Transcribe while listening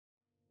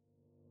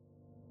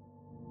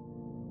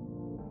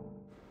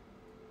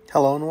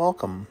Hello and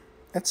welcome.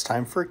 It's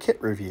time for a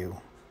kit review.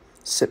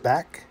 Sit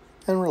back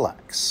and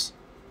relax.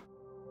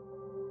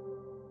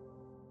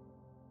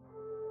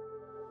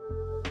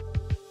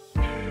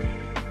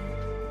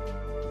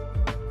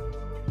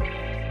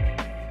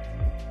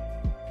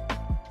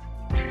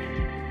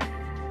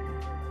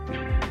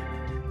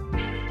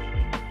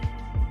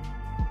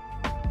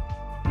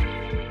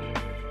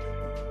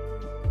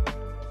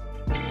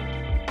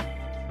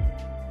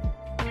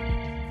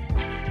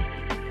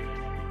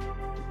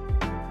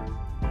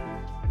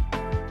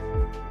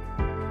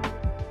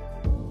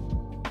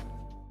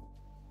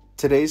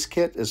 Today's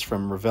kit is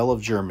from Revell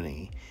of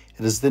Germany.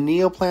 It is the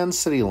Neoplan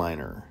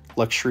Cityliner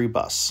luxury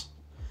bus.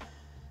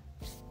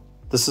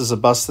 This is a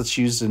bus that's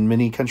used in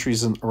many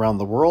countries around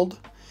the world,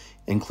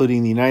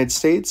 including the United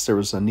States. There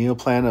was a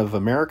Neoplan of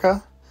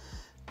America,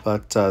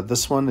 but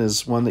this one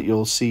is one that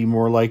you'll see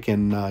more like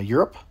in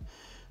Europe,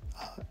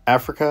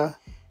 Africa,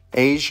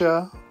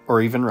 Asia,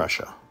 or even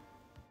Russia.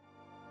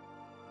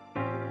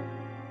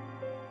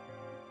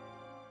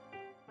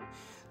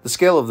 The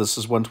scale of this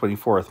is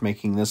 1/24th,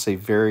 making this a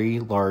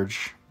very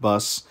large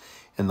bus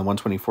in the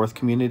 1/24th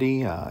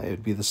community. It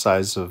would be the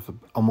size of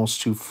almost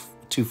two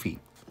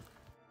feet.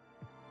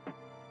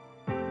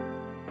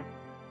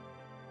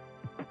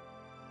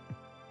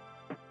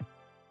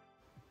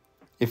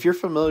 If you're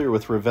familiar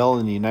with Revell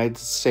in the United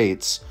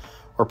States,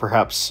 or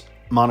perhaps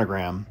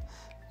Monogram,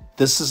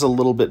 this is a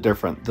little bit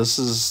different. This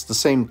is the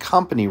same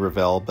company,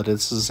 Revell, but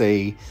this is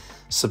a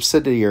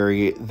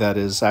subsidiary that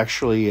is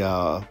actually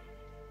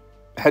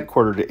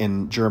headquartered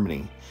in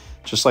Germany.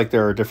 Just like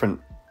there are different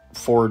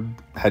Ford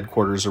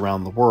headquarters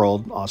around the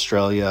world,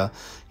 Australia,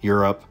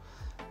 Europe,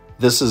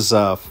 this is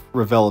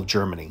Revell of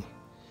Germany.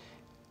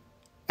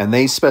 And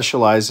they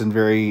specialize in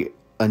very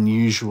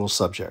unusual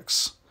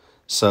subjects.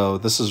 So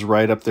this is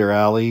right up their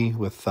alley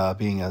with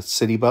being a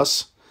city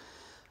bus.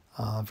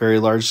 Very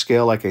large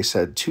scale, like I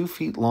said, 2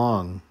 feet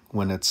long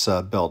when it's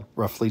built,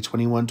 roughly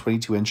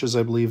 22 inches,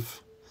 I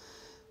believe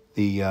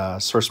the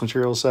source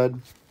material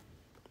said.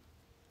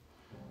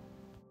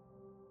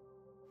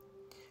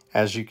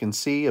 As you can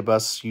see, a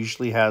bus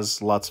usually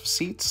has lots of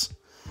seats,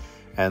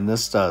 and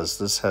this does.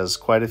 This has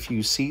quite a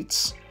few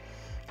seats.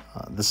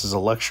 This is a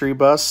luxury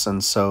bus,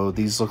 and so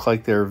these look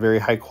like they're very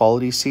high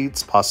quality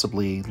seats,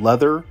 possibly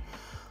leather,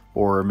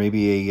 or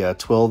maybe a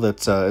twill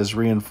that is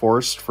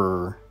reinforced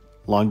for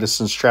long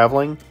distance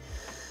traveling.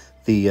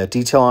 The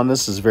detail on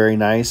this is very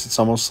nice. It's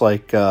almost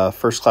like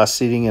first class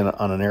seating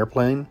on an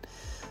airplane.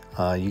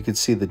 You can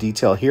see the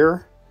detail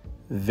here.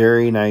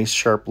 Very nice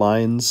sharp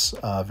lines,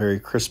 very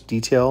crisp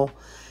detail.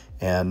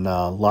 And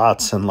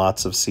lots and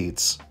lots of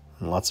seats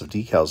and lots of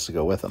decals to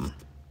go with them.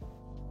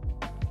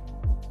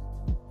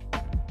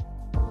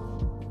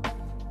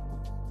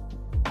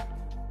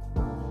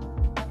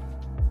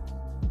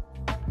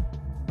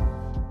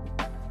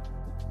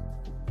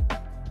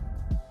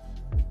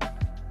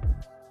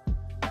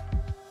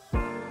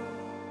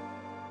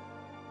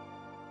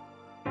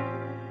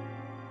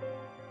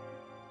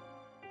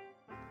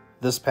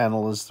 This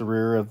panel is the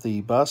rear of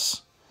the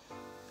bus.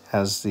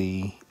 Has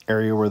the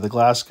area where the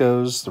glass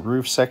goes, the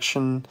roof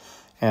section,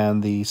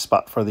 and the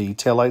spot for the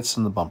taillights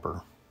and the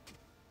bumper.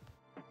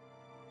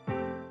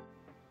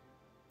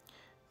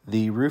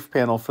 The roof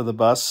panel for the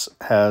bus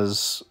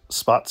has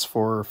spots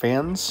for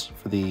fans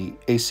for the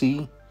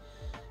AC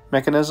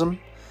mechanism.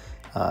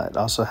 It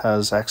also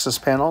has access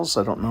panels.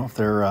 I don't know if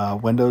they're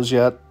windows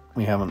yet.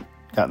 We haven't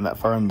gotten that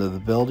far into the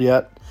build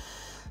yet.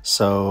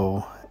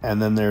 So,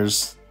 and then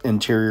there's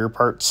interior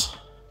parts.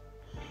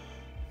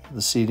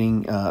 The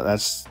seating,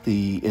 that's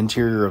the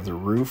interior of the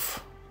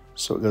roof,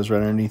 so it goes right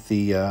underneath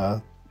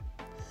the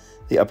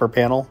upper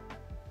panel,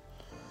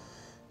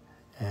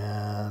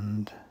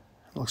 and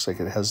it looks like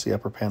it has the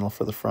upper panel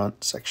for the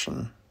front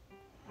section.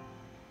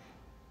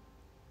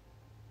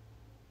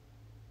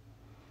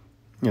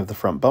 You have the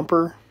front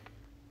bumper.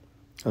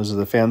 Those are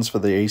the fans for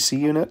the AC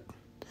unit.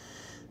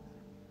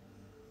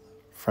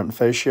 Front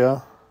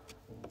fascia.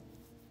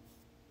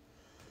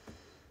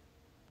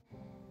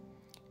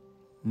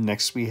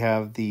 Next we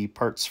have the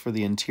parts for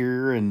the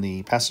interior and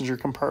the passenger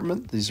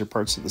compartment. These are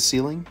parts of the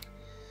ceiling.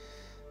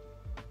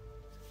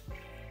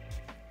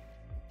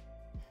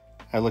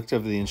 I looked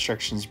over the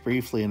instructions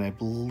briefly, and I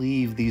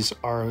believe these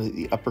are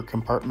the upper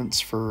compartments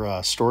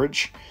for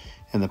storage,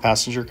 and the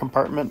passenger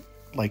compartment,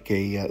 like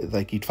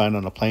you'd find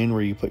on a plane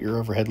where you put your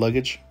overhead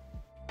luggage.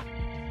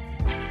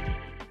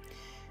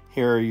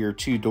 Here are your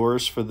two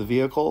doors for the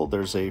vehicle.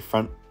 There's a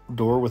front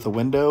door with a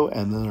window,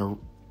 and then a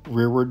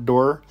rearward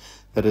door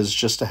that is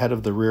just ahead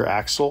of the rear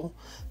axle.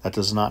 That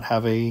does not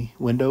have a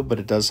window, but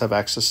it does have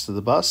access to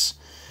the bus,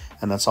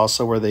 and that's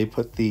also where they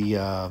put the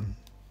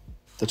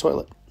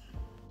toilet.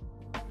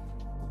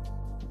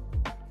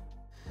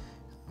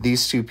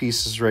 These two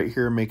pieces right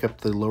here make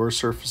up the lower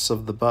surface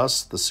of the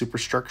bus, the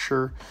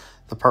superstructure,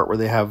 the part where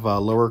they have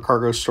lower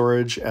cargo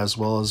storage, as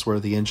well as where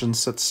the engine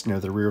sits near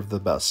the rear of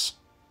the bus.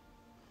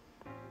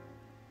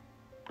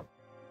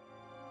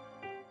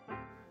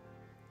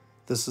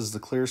 This is the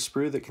clear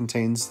sprue that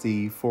contains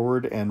the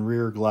forward and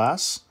rear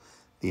glass,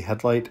 the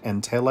headlight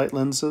and taillight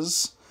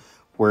lenses,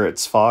 Where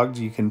it's fogged,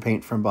 you can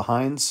paint from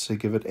behind to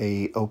give it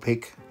a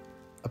opaque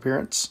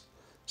appearance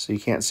so you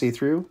can't see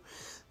through.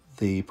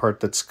 The part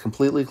that's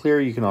completely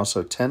clear, you can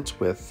also tint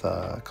with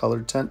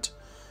colored tint,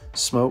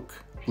 smoke,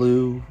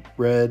 blue,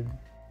 red,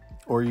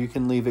 or you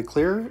can leave it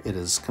clear. It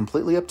is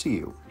completely up to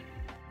you.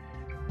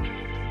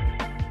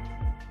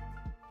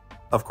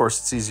 Of course,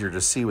 it's easier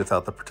to see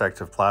without the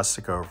protective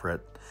plastic over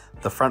it.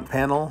 The front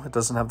panel, it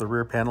doesn't have the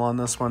rear panel on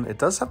this one. It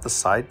does have the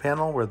side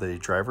panel where the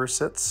driver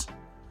sits.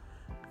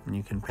 And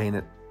you can paint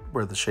it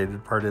where the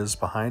shaded part is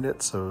behind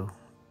it, so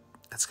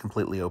it's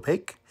completely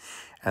opaque.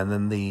 And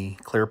then the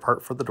clear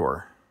part for the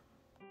door.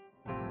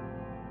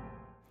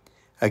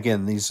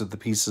 Again, these are the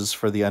pieces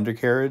for the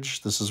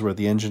undercarriage. This is where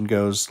the engine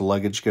goes, the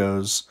luggage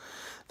goes.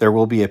 There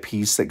will be a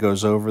piece that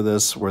goes over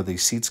this where the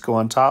seats go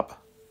on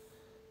top,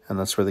 and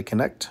that's where they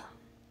connect.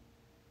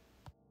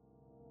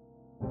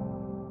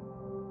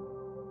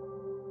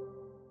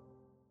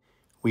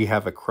 We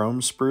have a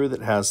chrome sprue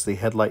that has the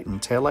headlight and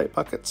taillight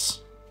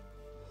buckets,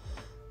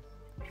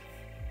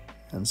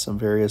 and some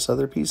various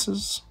other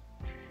pieces.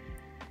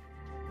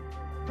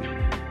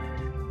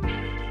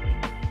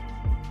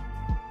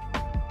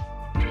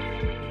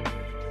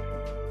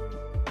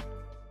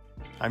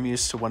 I'm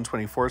used to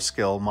 1/24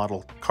 scale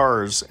model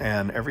cars,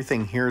 and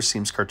everything here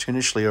seems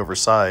cartoonishly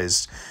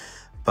oversized,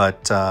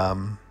 but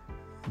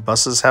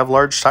buses have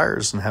large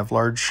tires and have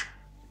large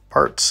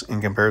parts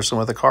in comparison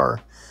with a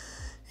car.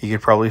 You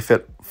could probably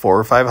fit 4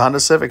 or 5 Honda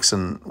Civics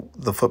in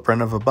the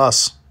footprint of a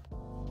bus.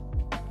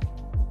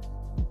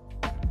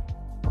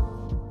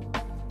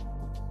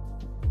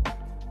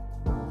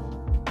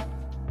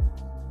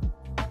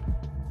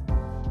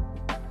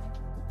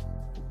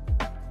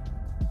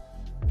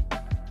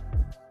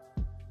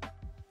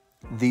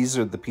 These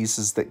are the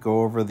pieces that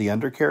go over the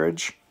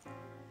undercarriage.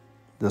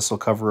 This will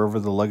cover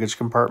over the luggage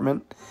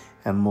compartment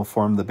and will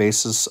form the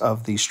basis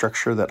of the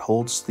structure that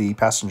holds the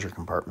passenger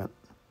compartment.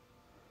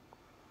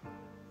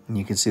 And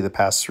you can see the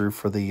pass-through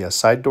for the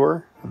side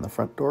door and the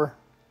front door.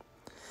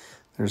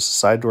 There's a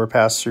side door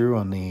pass-through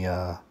on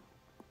the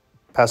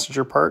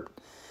passenger part,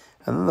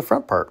 and then the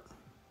front part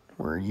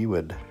where you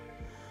would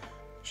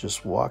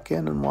just walk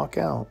in and walk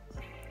out,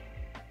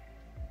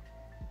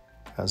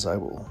 as I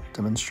will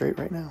demonstrate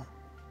right now.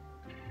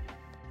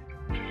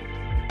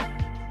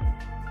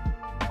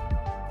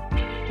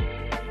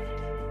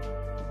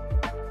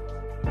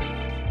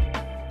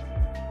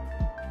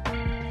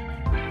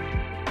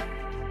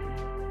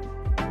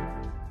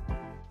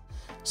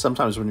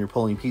 Sometimes when you're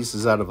pulling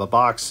pieces out of a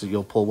box,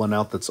 you'll pull one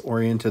out that's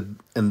oriented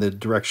in the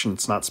direction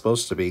it's not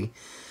supposed to be.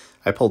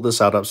 I pulled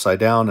this out upside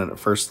down and at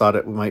first thought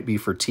it might be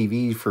for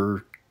TV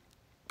for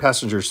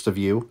passengers to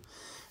view.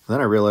 And then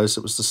I realized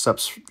it was the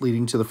steps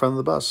leading to the front of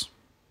the bus.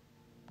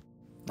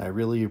 I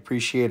really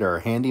appreciate our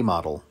handy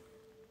model.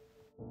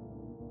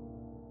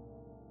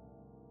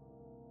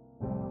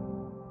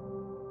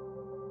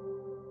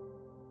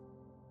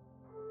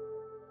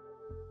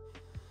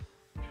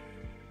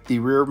 The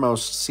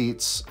rearmost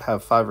seats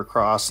have 5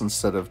 across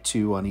instead of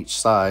 2 on each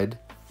side.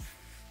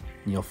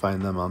 You'll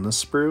find them on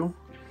this sprue,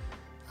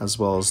 as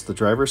well as the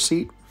driver's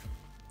seat.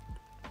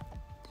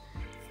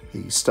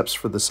 The steps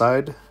for the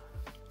side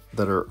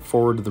that are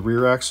forward to the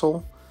rear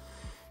axle,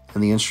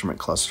 and the instrument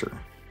cluster.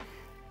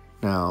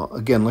 Now,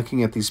 again,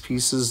 looking at these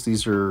pieces,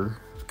 these are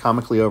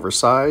comically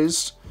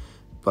oversized,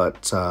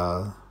 but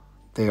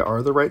they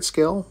are the right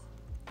scale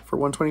for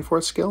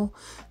 1/24 scale.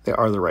 They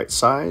are the right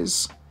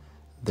size.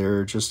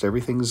 They're just,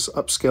 everything's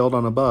upscaled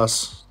on a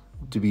bus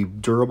to be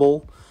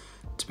durable,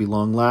 to be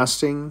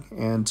long-lasting,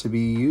 and to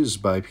be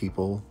used by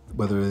people,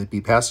 whether they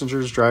be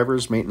passengers,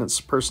 drivers, maintenance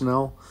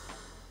personnel.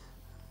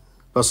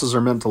 Buses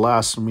are meant to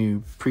last, and we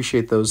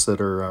appreciate those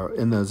that are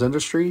in this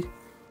industry.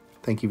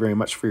 Thank you very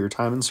much for your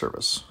time and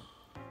service.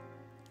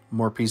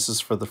 More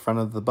pieces for the front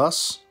of the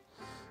bus,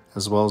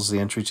 as well as the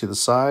entry to the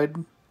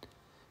side,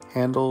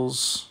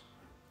 handles,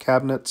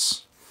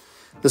 cabinets.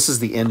 This is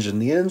the engine.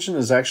 The engine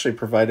is actually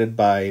provided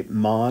by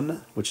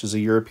MAN, which is a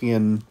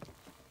European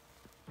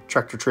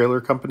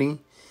tractor-trailer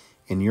company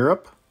in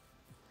Europe.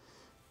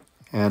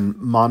 And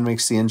MAN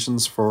makes the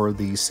engines for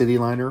the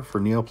Cityliner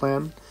for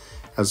Neoplan,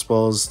 as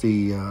well as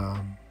the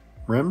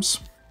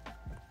rims,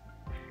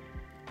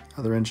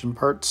 other engine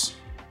parts.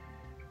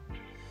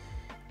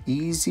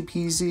 Easy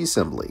peasy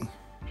assembly.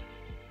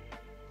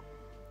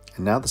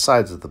 And now the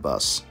sides of the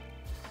bus.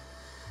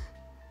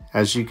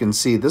 As you can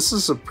see, this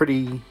is a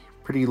pretty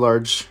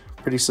large,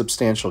 pretty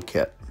substantial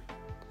kit.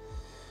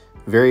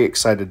 Very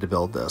excited to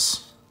build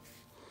this.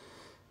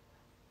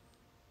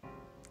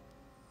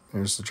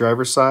 There's the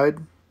driver's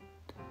side.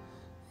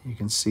 You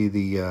can see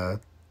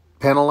the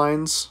panel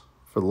lines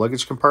for the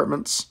luggage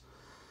compartments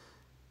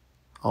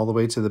all the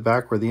way to the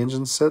back where the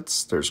engine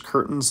sits. There's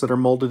curtains that are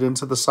molded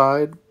into the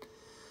side,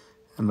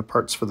 and the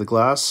parts for the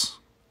glass.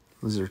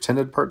 These are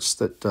tinted parts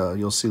that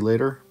you'll see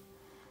later.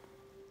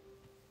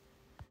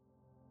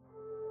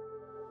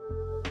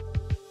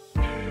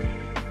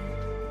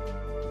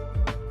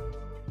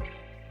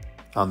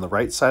 On the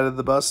right side of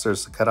the bus,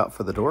 there's the cutout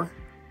for the door.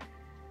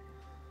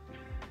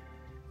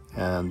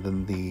 And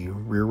then the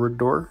rearward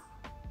door.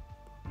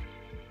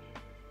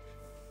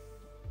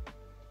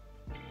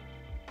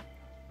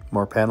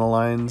 More panel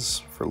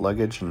lines for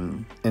luggage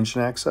and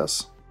engine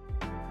access.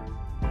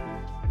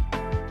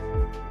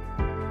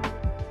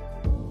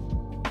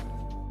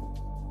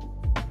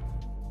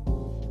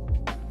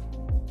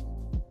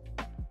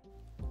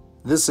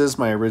 This is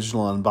my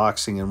original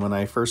unboxing, and when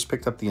I first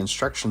picked up the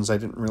instructions, I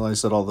didn't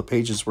realize that all the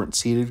pages weren't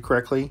seated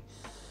correctly.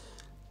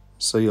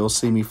 So you'll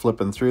see me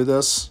flipping through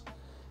this.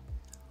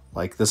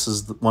 Like this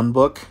is one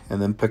book, and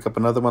then pick up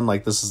another one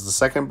like this is the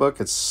second book.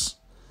 It's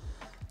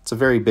a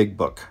very big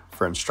book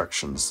for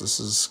instructions. This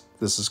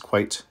is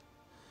quite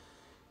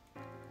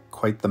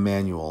the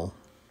manual.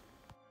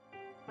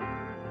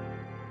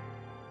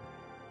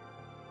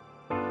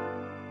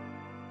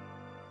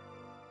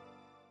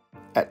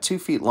 At 2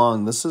 feet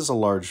long, this is a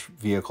large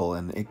vehicle,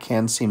 and it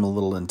can seem a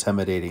little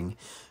intimidating.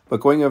 But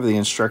going over the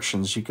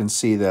instructions, you can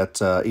see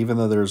that even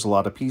though there's a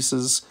lot of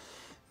pieces,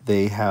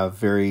 they have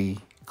very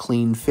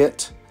clean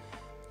fit.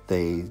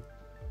 They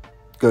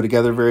go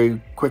together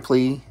very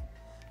quickly.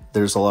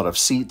 There's a lot of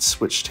seats,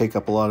 which take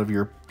up a lot of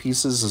your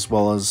pieces, as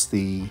well as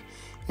the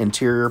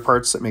interior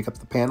parts that make up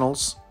the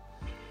panels.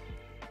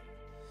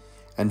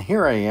 And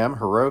here I am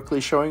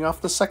heroically showing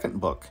off the second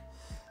book,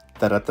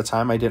 that at the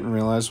time I didn't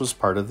realize was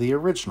part of the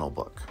original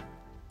book.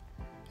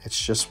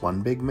 It's just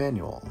one big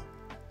manual.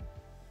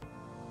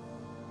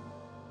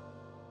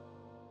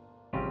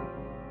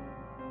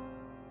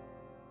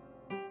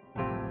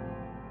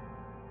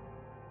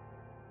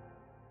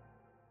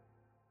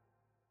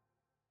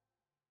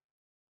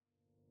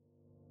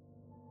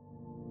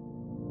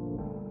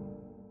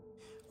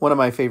 One of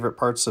my favorite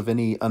parts of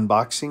any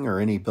unboxing, or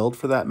any build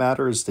for that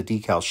matter, is the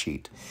decal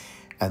sheet.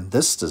 And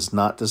this does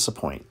not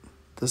disappoint.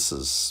 This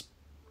is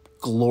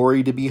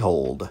glory to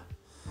behold.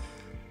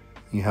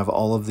 You have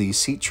all of the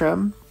seat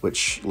trim,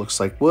 which looks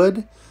like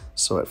wood.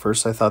 So at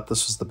first I thought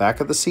this was the back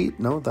of the seat.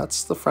 No,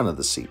 that's the front of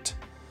the seat.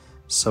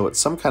 So it's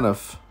some kind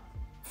of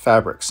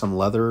fabric, some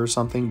leather or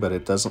something, but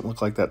it doesn't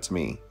look like that to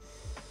me.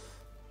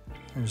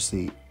 There's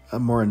the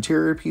more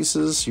interior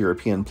pieces,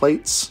 European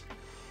plates,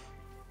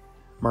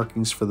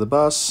 markings for the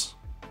bus,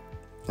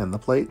 and the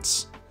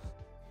plates.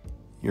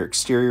 Your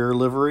exterior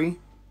livery,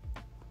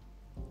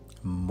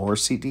 more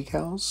seat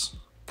decals,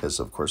 because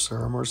of course there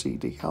are more seat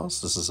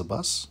decals. This is a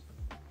bus.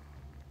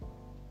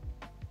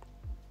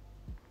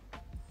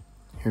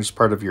 Here's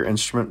part of your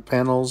instrument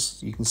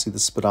panels. You can see the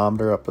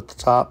speedometer up at the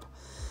top.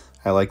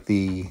 I like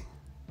the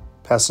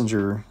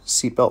passenger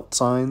seatbelt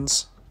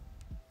signs.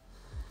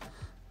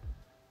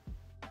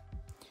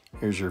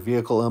 Here's your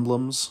vehicle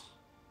emblems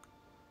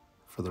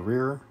for the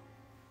rear.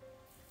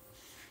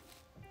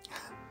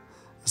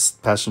 This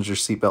passenger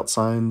seatbelt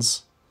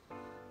signs.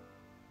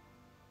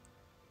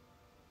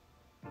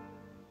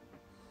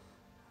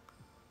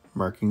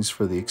 Markings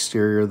for the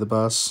exterior of the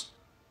bus.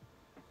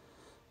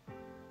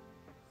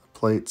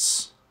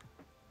 Plates.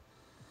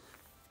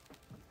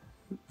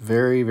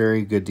 Very,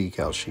 very good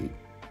decal sheet.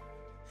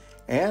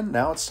 And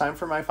now it's time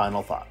for my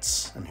final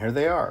thoughts. And here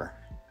they are.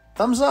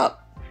 Thumbs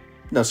up!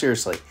 No,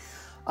 seriously.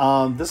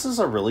 This is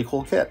a really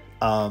cool kit.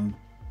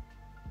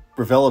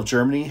 Revell of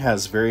Germany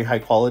has very high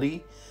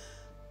quality.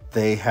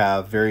 They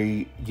have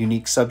very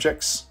unique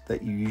subjects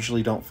that you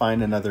usually don't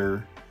find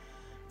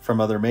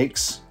from other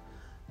makes.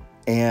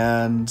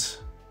 And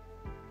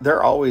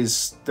they're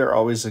always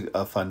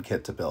a fun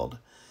kit to build.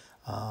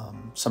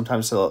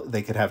 Sometimes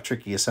they could have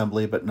tricky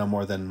assembly, but no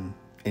more than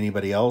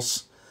anybody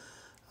else.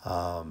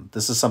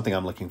 This is something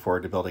I'm looking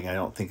forward to building. I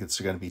don't think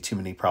it's going to be too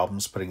many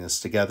problems putting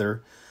this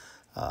together.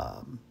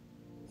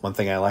 One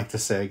thing I like to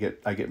say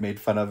I get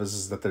made fun of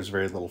is that there's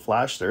very little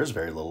flash. There's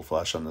very little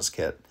flash on this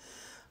kit.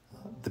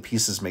 The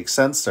pieces make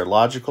sense. They're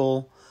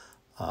logical.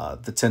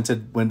 The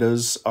tinted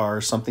windows are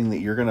something that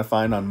you're going to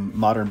find on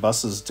modern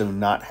buses do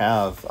not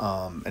have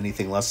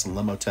anything less than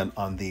limo tint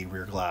on the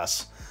rear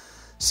glass.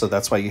 So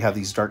that's why you have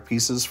these dark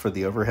pieces for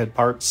the overhead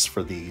parts,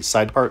 for the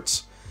side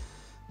parts.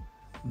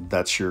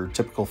 That's your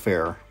typical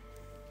fare.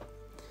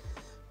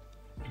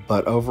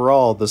 But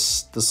overall,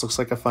 this looks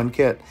like a fun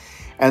kit.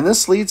 And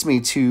this leads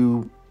me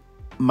to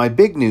my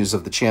big news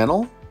of the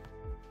channel.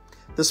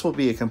 This will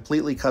be a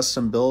completely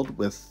custom build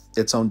with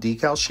its own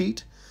decal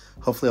sheet.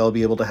 Hopefully I'll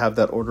be able to have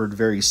that ordered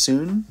very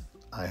soon.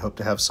 I hope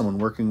to have someone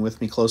working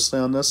with me closely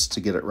on this to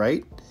get it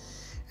right.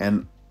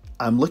 And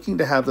I'm looking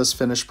to have this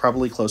finished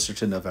probably closer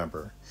to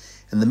November.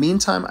 In the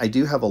meantime, I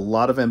do have a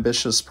lot of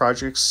ambitious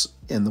projects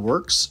in the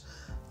works.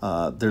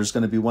 There's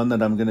going to be one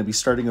that I'm going to be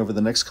starting over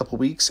the next couple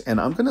weeks, and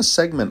I'm going to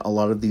segment a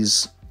lot of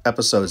these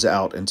episodes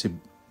out into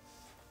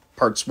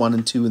parts 1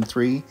 and 2 and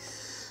 3,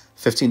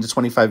 15 to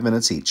 25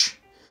 minutes each.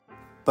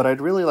 But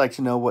I'd really like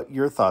to know what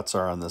your thoughts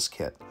are on this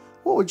kit.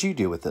 What would you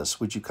do with this?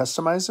 Would you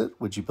customize it?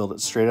 Would you build it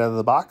straight out of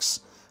the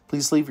box?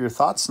 Please leave your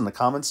thoughts in the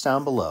comments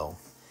down below.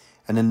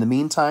 And in the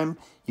meantime,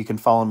 you can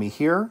follow me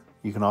here.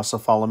 You can also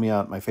follow me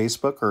on my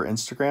Facebook or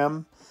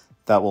Instagram.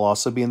 That will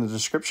also be in the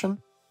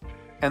description.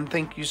 And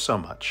thank you so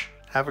much.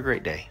 Have a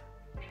great day.